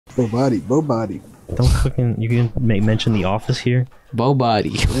Bo body, Bo body. Don't fucking. You can mention The Office here. Bo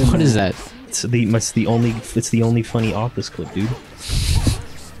body. What is that? It's the only funny Office clip, dude.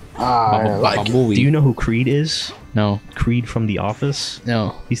 I like it. Do you know who Creed is? No. Creed from The Office?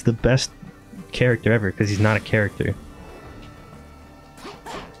 No. He's the best character ever because he's not a character.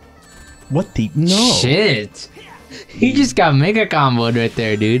 What the no? Shit. He just got mega comboed right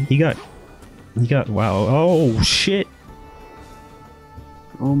there, dude. He got wow. Oh shit.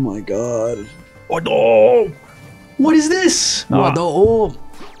 Oh my god. Oh no! What is this? What the oh?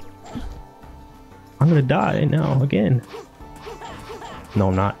 I'm gonna die now again. No,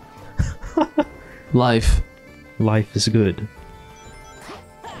 I'm not. Life. Life is good.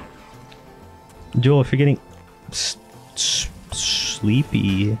 Joel, if you're getting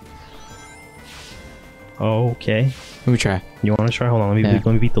sleepy. Oh, okay. Let me try. You want to try? Hold on. Let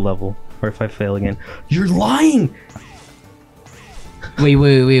me beat the level. Or if I fail again, you're lying. Wait.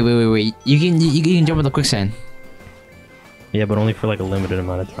 You can jump in the quicksand. Yeah, but only for like a limited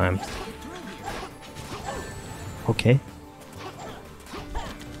amount of time. Okay.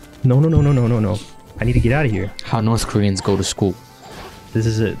 No. I need to get out of here. How North Koreans go to school. This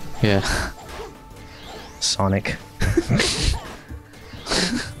is it. Yeah. Sonic.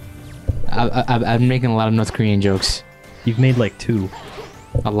 I'm making a lot of North Korean jokes. You've made like 2.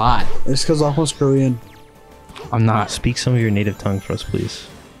 A lot. It's because I'm Korean. I'm not. Speak some of your native tongue for us, please.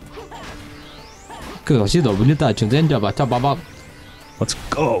 Let's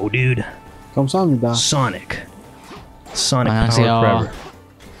go, dude. 감사합니다. Sonic. Sonic power forever.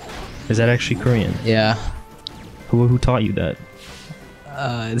 Is that actually Korean? Yeah. Who taught you that?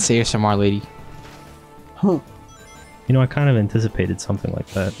 It's ASMR lady. Huh. You know, I kind of anticipated something like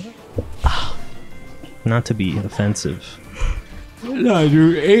that. Not to be offensive. No,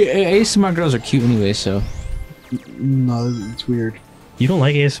 dude. ASMR girls are cute anyway, so. No, it's weird. You don't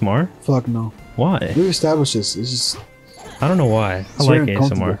like ASMR? Fuck no. Why? We've established this. It's just. I don't know why. I like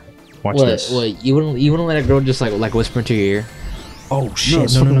ASMR. Watch this. What? You wouldn't let a girl just like whisper into your ear? Oh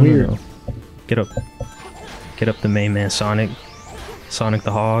shit! No, weird. No. Get up, the main man, Sonic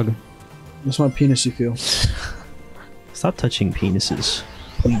the Hog. That's my penis. You feel? Stop touching penises,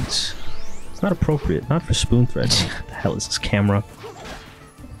 please. It's not appropriate. Not for SpoonThread. What the hell is this camera?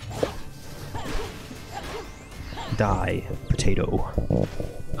 Die, potato.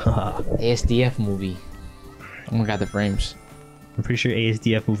 Haha. ASDF movie. Oh my god, the frames. I'm pretty sure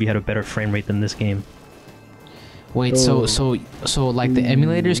ASDF movie had a better frame rate than this game. Wait, so like the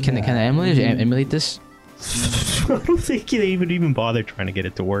emulators, can the emulators emulate this? I don't think they would even bother trying to get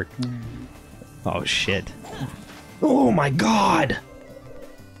it to work. Oh shit. Oh my god!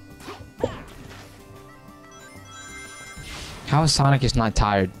 How is Sonic is not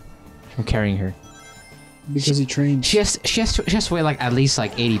tired from carrying her? Because he trains. She has to weigh like at least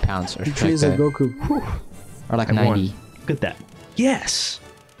like 80 pounds or He something trains like Goku. or like Everyone, 90. look at that. Yes!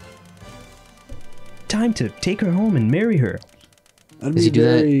 Time to take her home and marry her. I'd Does be he do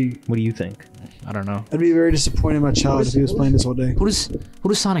very. What do you think? I don't know. I'd be very disappointed in my child if he was playing this all day. Who does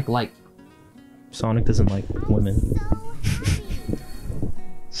Sonic like? Sonic doesn't like women.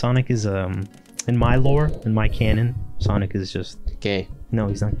 Sonic is in my lore, in my canon, Sonic is just Gay. no,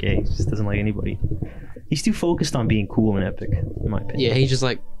 he's not gay. He just doesn't like anybody. He's too focused on being cool and epic, in my opinion. Yeah, he's just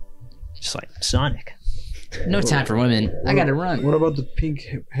like Sonic. no time for women. I gotta run. What about the pink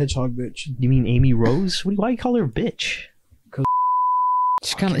hedgehog bitch? You mean Amy Rose? Why do you call her a bitch?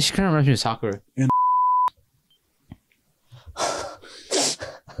 She kind of reminds me of Sakura.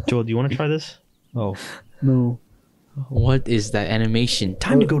 Joel, do you want to try this? Oh. No. What is that animation?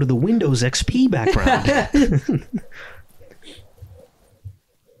 Time to go to the Windows XP background.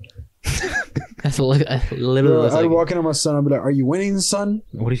 That's literally. Bro, looks I'd like walk in on my son. I'd be like, "Are you winning, son?"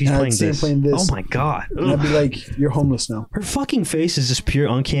 What if he's And I'd playing see him this? playing this. Oh my god. And I'd be like, "You're homeless now." Her fucking face is just pure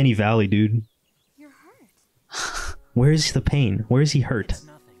uncanny valley, dude. You're hurt. Where is the pain? Where is he hurt?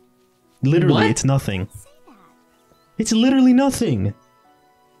 Literally, What? it's nothing. It's literally nothing.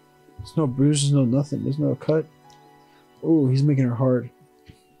 There's no bruises, no nothing. There's no cut. Oh, he's making her hard.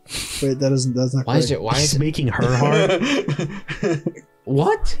 Wait, that's not. Why is correct. it? Why He's is it? making her hard.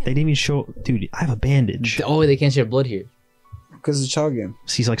 What? They didn't even show. Dude, I have a bandage. Oh, they can't shed blood here. Because it's a child game.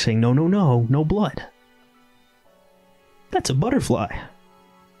 So he's like saying, no, no, no, no blood. That's a butterfly.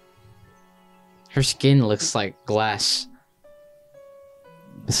 Her skin looks like glass.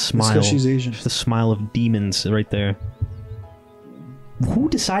 The It's smile. 'cause she's Asian. The smile of demons right there. Who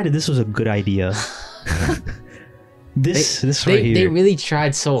decided this was a good idea? this right here. They really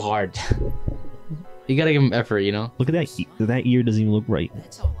tried so hard. You gotta give them effort, you know? Look at that. That ear doesn't even look right.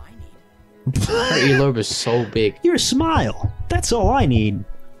 That's all I need. Her earlobe is so big. Your smile. That's all I need.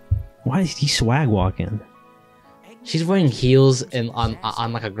 Why is he swag walking? She's wearing heels and on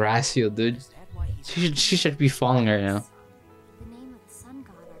like a grass field, dude. She should be falling right now. The name of the sun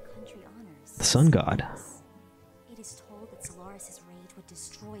god our country honors. The sun god. It is told that Solaris' rage would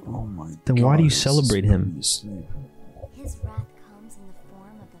destroy the Oh my. Then why do you celebrate him? His wrath comes in the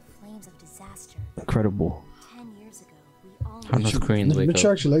form of the flames of disaster. Incredible. 10 years ago, we all How North Koreans wake Mitch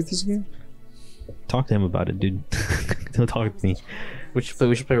up. actually like this game? Talk to him about it, dude. Don't talk to me. We should play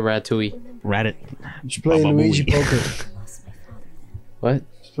Ratatouille. Rat it. You should play Baba Luigi Booey. Poker. lost my father then. What?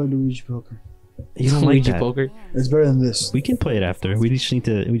 Just play Luigi Poker. You don't like Luigi that. poker? It's better than this. We can play it after. We just need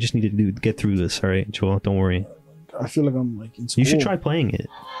to get through this. All right, Joel. Don't worry. I feel like I'm like in school. You should try playing it.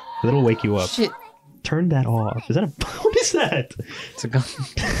 It'll wake you up. Shit. Turn that off. Is that a? What is that? It's a gun.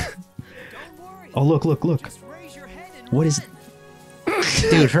 Oh look! What is?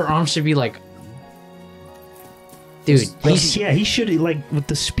 Dude, her arm should be like. Dude, Yeah, he should like with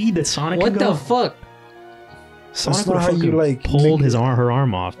the speed that Sonic. what can go, the fuck? Sonic That's would not have how you, fucking like, pulled make his arm, her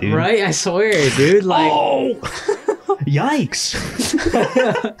arm off, dude. Right? I swear, dude. Like, Oh! Yikes! I've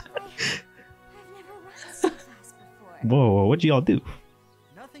never run so fast before. Whoa! What'd y'all do?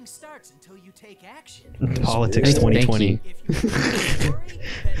 Nothing starts until you take action. Politics Thank 2020. you. If you're worried,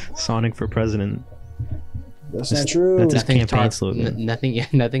 then Sonic for president. That's not true. That's his campaign slogan.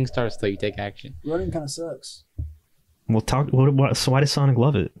 nothing starts till you take action. Running kind of sucks. Well, talk. So why does Sonic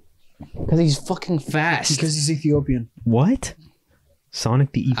love it? Because he's fucking fast. Because he's Ethiopian. What?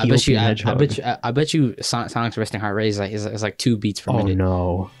 Sonic the I bet you. Ethiopian hedgehog. I bet you. Sonic's resting heart rate is like 2 beats per Oh minute.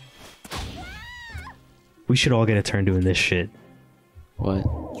 no. We should all get a turn doing this shit. What?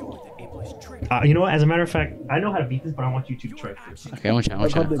 You know what? As a matter of fact, I know how to beat this, but I want you two to try first. Okay, I want you.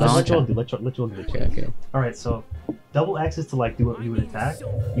 Let Let you all do it. Okay. All right, so double X is to like do an attack.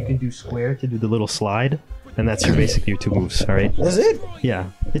 You can do square to do the little slide, and that's basically your 2 moves. All right. That's it? Yeah,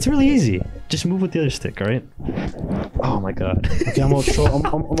 it's really easy. Just move with the other stick. All right. Oh my god. Okay, I'm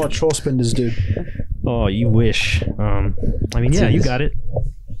gonna troll spin this dude. Oh, you wish. I mean, yeah, you got it.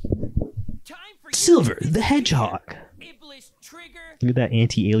 time for Silver the Hedgehog. Iblis trigger. Look at that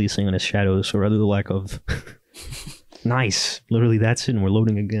anti-aliasing on his shadows, or rather the lack of. Nice. Literally, that's it, and we're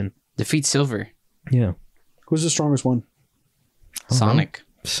loading again. Defeat Silver. Yeah. Who's the strongest one? Sonic.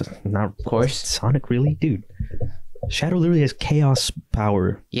 Not Of course. Sonic, really, dude. Shadow literally has chaos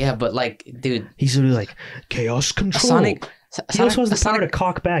power. Yeah, but like, dude, He's literally like chaos control. Sonic. He also has the power to Sonic.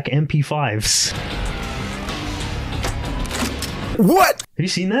 cock back MP5s. What? Have you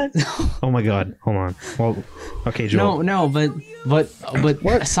seen that? Oh my god. Hold on. Well, okay, Joel. No, but What?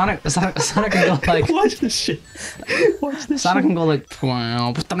 Sonic can go like. Watch this shit. Watch this Sonic shit. can go like.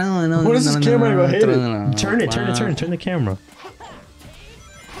 What is this camera gonna hit it? Turn the camera.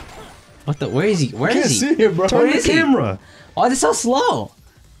 What the? Where is he? Where I can't is he? see it, bro. Turn Where the is he? camera. Why is it so slow?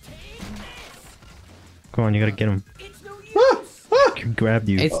 Come on, you gotta get him. Ah, ah. He grabbed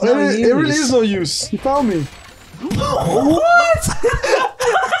you. It's no It use. really is no use. He found me. What?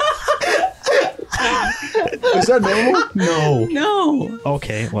 Is that normal? No. No,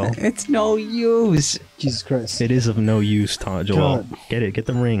 Okay, well, it's no use. Jesus Christ. it is of no use, Joel. God. Get it. Get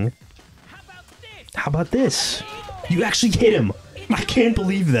the ring. How about this? You actually hit him. I can't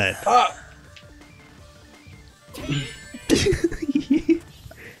believe that.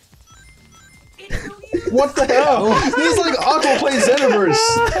 What the hell? He's like Aqua plays Xenoverse.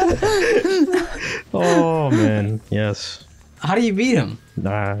 Oh man, yes. How do you beat him?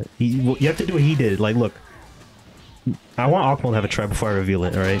 Well, you have to do what he did. Like, look, I want Aquaman to have a try before I reveal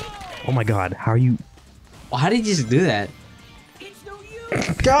it. All right. Oh my God, how are you? How did you just do that?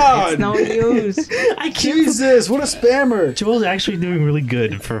 God. It's no use. I can't. Jesus, what a spammer. Joel's actually doing really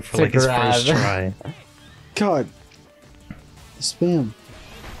good for like his first try. God. Spam.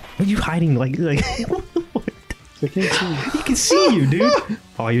 What are you hiding? Like I can't see. he can see you, dude.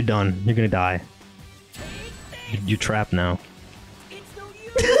 Oh, you're done. You're gonna die. You're trapped now.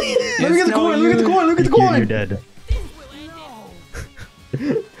 Look at the coin, look at the coin, look at the You're coin. dead.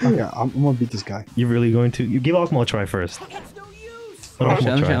 Okay, I'm gonna beat this guy. You're really going to? You give Aquaman a try first. Let Aquaman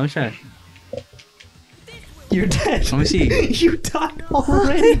Let me try. try. You're dead. Let me see. You died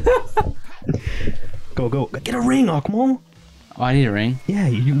already. Go. Get a ring, Aquaman. Oh, I need a ring. Yeah,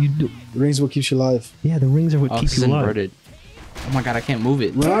 you do. The rings will keep you alive. Yeah, the rings are what Oh, keep this you is alive. inverted. Oh my god, I can't move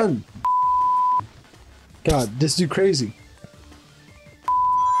it. Run. God, this dude crazy.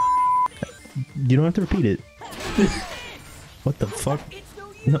 You don't have to repeat it. What the fuck?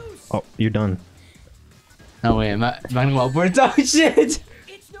 No. Oh, you're done. No way, am I gonna go upwards? Oh shit!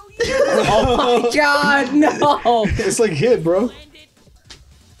 Oh my god, no! It's like hit, bro.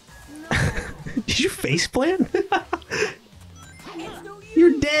 Did you face plant?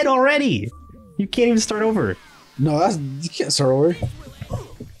 You're dead already. You can't even start over. No, that's you can't start over.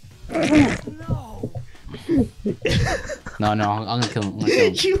 No, I'm gonna kill him. I'm gonna kill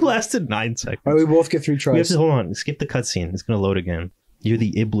him. You lasted 9 seconds. All right, we both get 3 We have tries. to hold on. Skip the cutscene. It's gonna load again. You're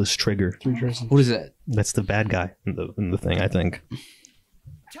the Iblis trigger. 3 tries. What is that? That's the bad guy in the thing. I think.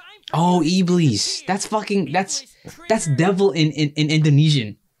 Oh, Iblis. That's devil in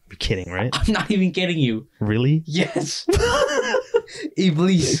Indonesian. You're kidding, right? I'm not even kidding you. Really? Yes.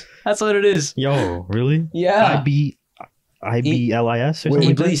 Iblis. That's what it is. Yo, really? Yeah. IBLIS or Wait, something?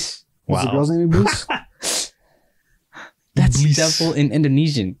 like that? Iblis. Is the Wow. girl's name Iblis? That's Iblis. devil in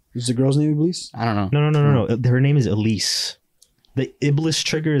Indonesian. Is the girl's name Iblis? I don't know. No. Her name is Elise. The Iblis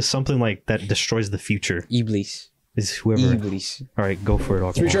trigger is something like that destroys the future. Iblis. Is whoever. Iblis. All right, go for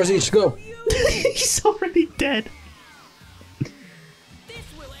it. 3 tries each. Go. He's already dead. This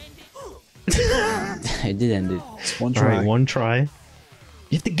will end it. I did end it. It's 1 All try. right, 1 try.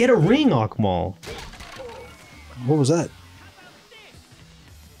 You have to get a ring, Akmal. What was that?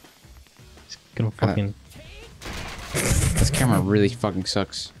 He's gonna fucking. This camera really fucking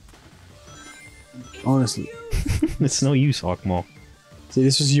sucks. Honestly. It's no use, Akmal. See,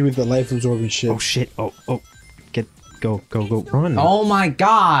 this was you with the life absorbing shit. Oh shit! Oh! Go! Run! Oh my You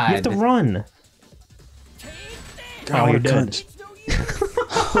god! have to run. God, Oh, what you're a dead. cunt.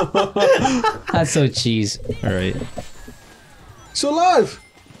 That's so cheese. All right, So alive!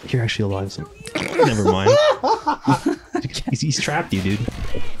 you're actually alive. So... Never mind. he's trapped you, dude.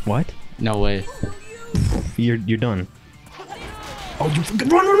 What? No way. You're done. Oh, you fucking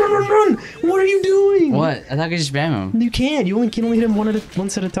run! What are you doing? What? I thought I could just spam him. You can't. You can only hit him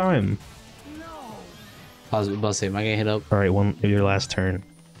once at a time. I was about to say, am I gonna hit up? All right, your last turn.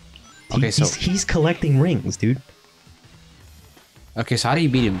 Okay, so he's collecting rings, dude. okay, so how do you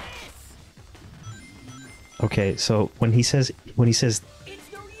beat him? Okay, so when he says,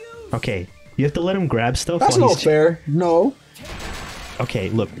 okay, you have to let him grab stuff. That's while not he's fair. No. Okay,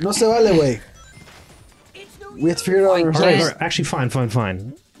 look. No se vale, way. We have to figure it out on All right, ourselves. actually,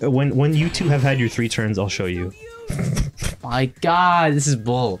 fine. When you two have had your 3 turns, I'll show you. My god, this is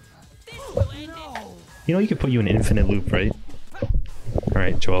bull. You know you could put you in infinite loop, right? All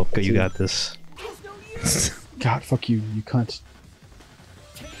right, Joel, you got this. God, fuck you, you cunt.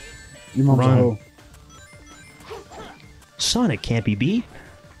 Your mom's Run. a hoe. Sonic can't be beat.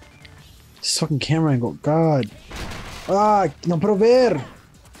 This fucking camera angle, God. Ah, no puedo ver.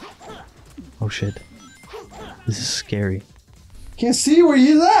 Oh shit, this is scary. Can't see where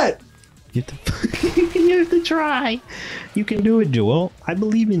he's at. You have to, you have to try. You can do it, Joel. I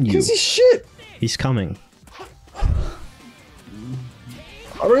believe in you. Can't see shit. He's coming. I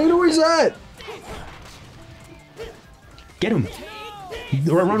don't even know where he's at. Get him.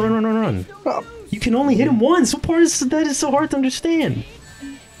 Run. Ah, You can only hit him once. What part is that is so hard to understand?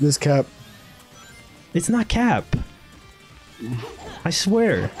 this cap. It's not Cap. I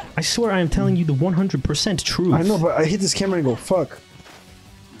swear I am telling you the 100% truth. I know, but I hit this camera and go, fuck.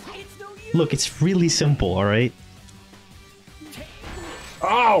 Look, it's really simple, alright?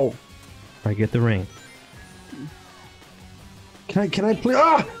 Ow! Alright, get the ring. Can I play?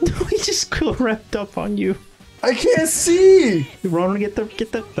 Ah! He just got wrapped up on you. I can't see! Run, get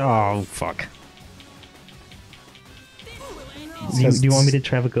the... Oh, fuck. Do you want me to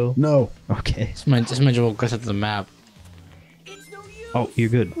try to go? No. Okay. This my Joel goes up to the map. Oh, you're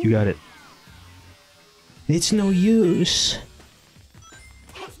good. You got it. It's no use.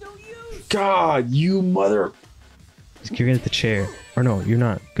 God, you mother... You're gonna get the chair. Or no, you're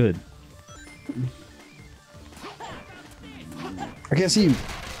not. Good. I can't see you.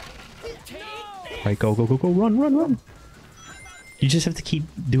 Alright, go. Run. You just have to keep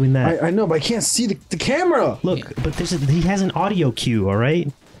doing that. I know, but I can't see the camera. Look, but he has an audio cue,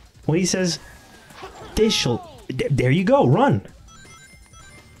 alright? When he says, there you go, run!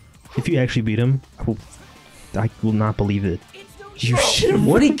 If you actually beat him, I will not believe it. You should have...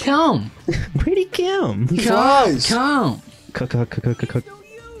 Where'd he come? Where'd he come? He flies. Come. Cook.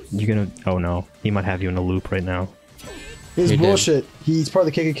 You're gonna... Oh no, he might have you in a loop right now. It's You're dead. bullshit. He's part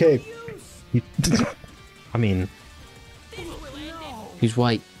of the KKK. You- I mean, He's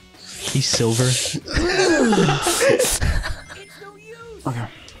white. he's silver. Okay.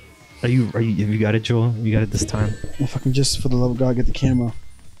 Have you got it, Joel? You got it this time? If I can just, for the love of God, get the camera.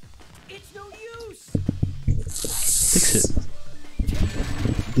 Fix it.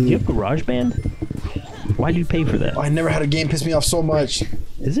 Do you have GarageBand? Why do you pay for that? I never had a game piss me off so much.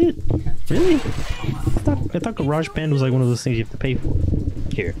 Is it? Really? I thought GarageBand was like one of those things you have to pay for.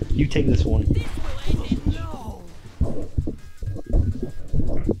 Here, you take this one.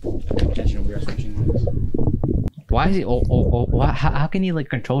 Why Why is he? How can he like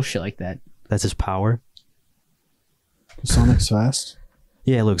control shit like that? That's his power. Sonic's fast.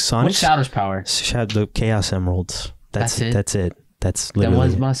 Yeah, look, Sonic. What's Shadow's power? The Chaos Emeralds. That's it. That's it. That's That literally.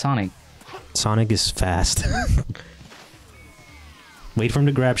 was my Sonic. Sonic is fast. Wait for him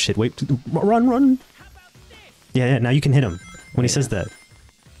to grab shit. Wait, run. Yeah. Now you can hit him when he says that.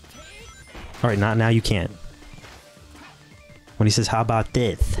 All right, now you can't. When he says, "How about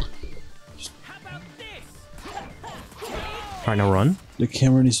this?" All right, now run. The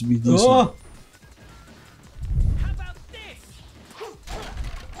camera needs to be decent. Oh!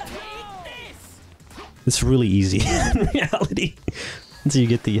 It's really easy in reality. Until you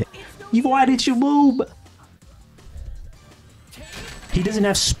get the... Why did you move? He doesn't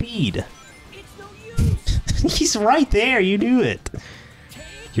have speed. He's right there. You knew it.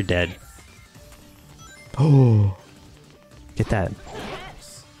 You're dead. Oh. Get that.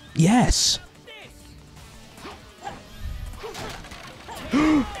 Yes.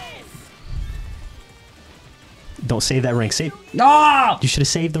 Don't save that ring. Save... No! You should have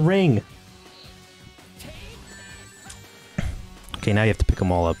saved the ring. Okay, now you have to pick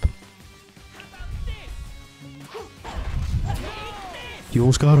them all up. You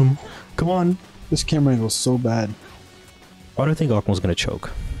almost got him. Come on. This camera angle is so bad. Why do I think Aquaman's gonna choke?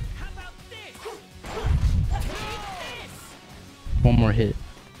 One more hit.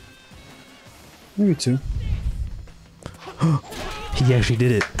 Maybe 2. He actually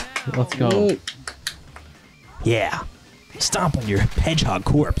did it. Let's go. Yeah. Stomp on your hedgehog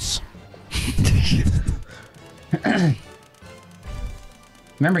corpse.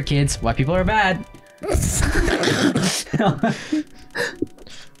 Remember, kids, white people are bad.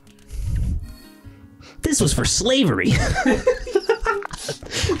 This was for slavery. Oh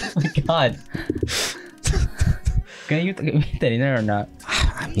my god. Can you get that in there or not?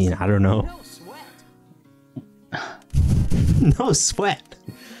 I mean, I don't know. No sweat.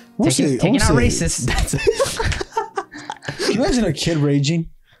 Taking out racist. Can you imagine a kid raging?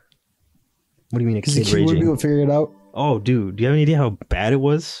 What do you mean a Because the kid kid would be raging? able to figure it out. Oh, dude, do you have any idea how bad it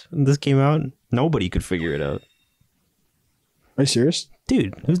was when this came out? Nobody could figure it out. Are you serious?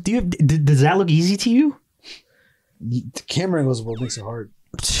 Dude, does that look easy to you? The camera angle is what makes it hard.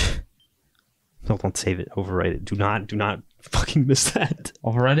 No, don't save it. Overwrite it. Do not fucking miss that.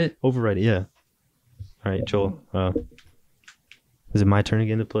 Override it? Overwrite it, yeah. Alright, Joel. Is it my turn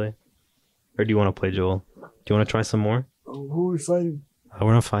again to play? Or do you want to play, Joel? Do you want to try some more? Oh, who are we fighting?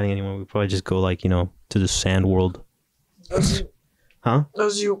 We're not fighting anyone. We probably just go like, to the sand world. Huh?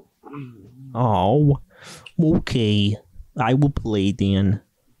 That's you. Oh, okay. I will play then.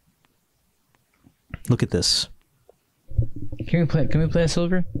 Look at this. Can we play a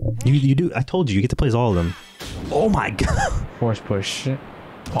silver? You do. I told you. You get to play as all of them. Oh my god. Force push.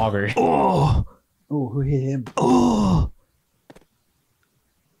 Auger. Oh. Oh, who hit him? Oh.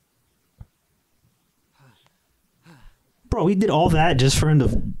 Bro, we did all that just for him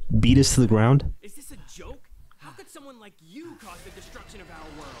to beat us to the ground? Is this a joke? How could someone like you cause the destruction of our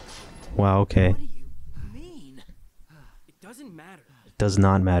world? Wow, okay. What do you mean? It doesn't matter. It does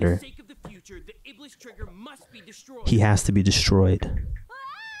not For matter. the sake of the future, the Iblis trigger must be destroyed. He has to be destroyed.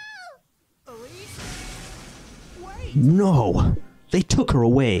 Elise? Wait! No. They took her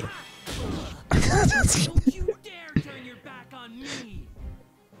away. Don't you dare turn your back on me!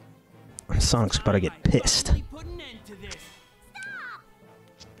 Sonic's about to get pissed. Finally put an end to this. Stop!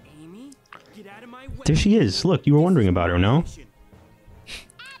 Amy, get out of my way. There she is. Look, you were wondering about her, no? Absolutely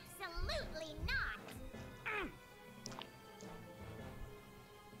not.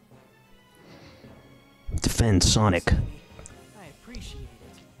 Defend Sonic. I appreciate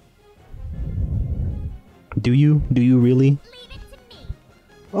it. Do you? Do you really? Leave it to me.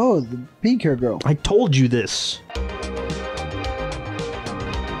 Oh, the pink hair girl. I told you this.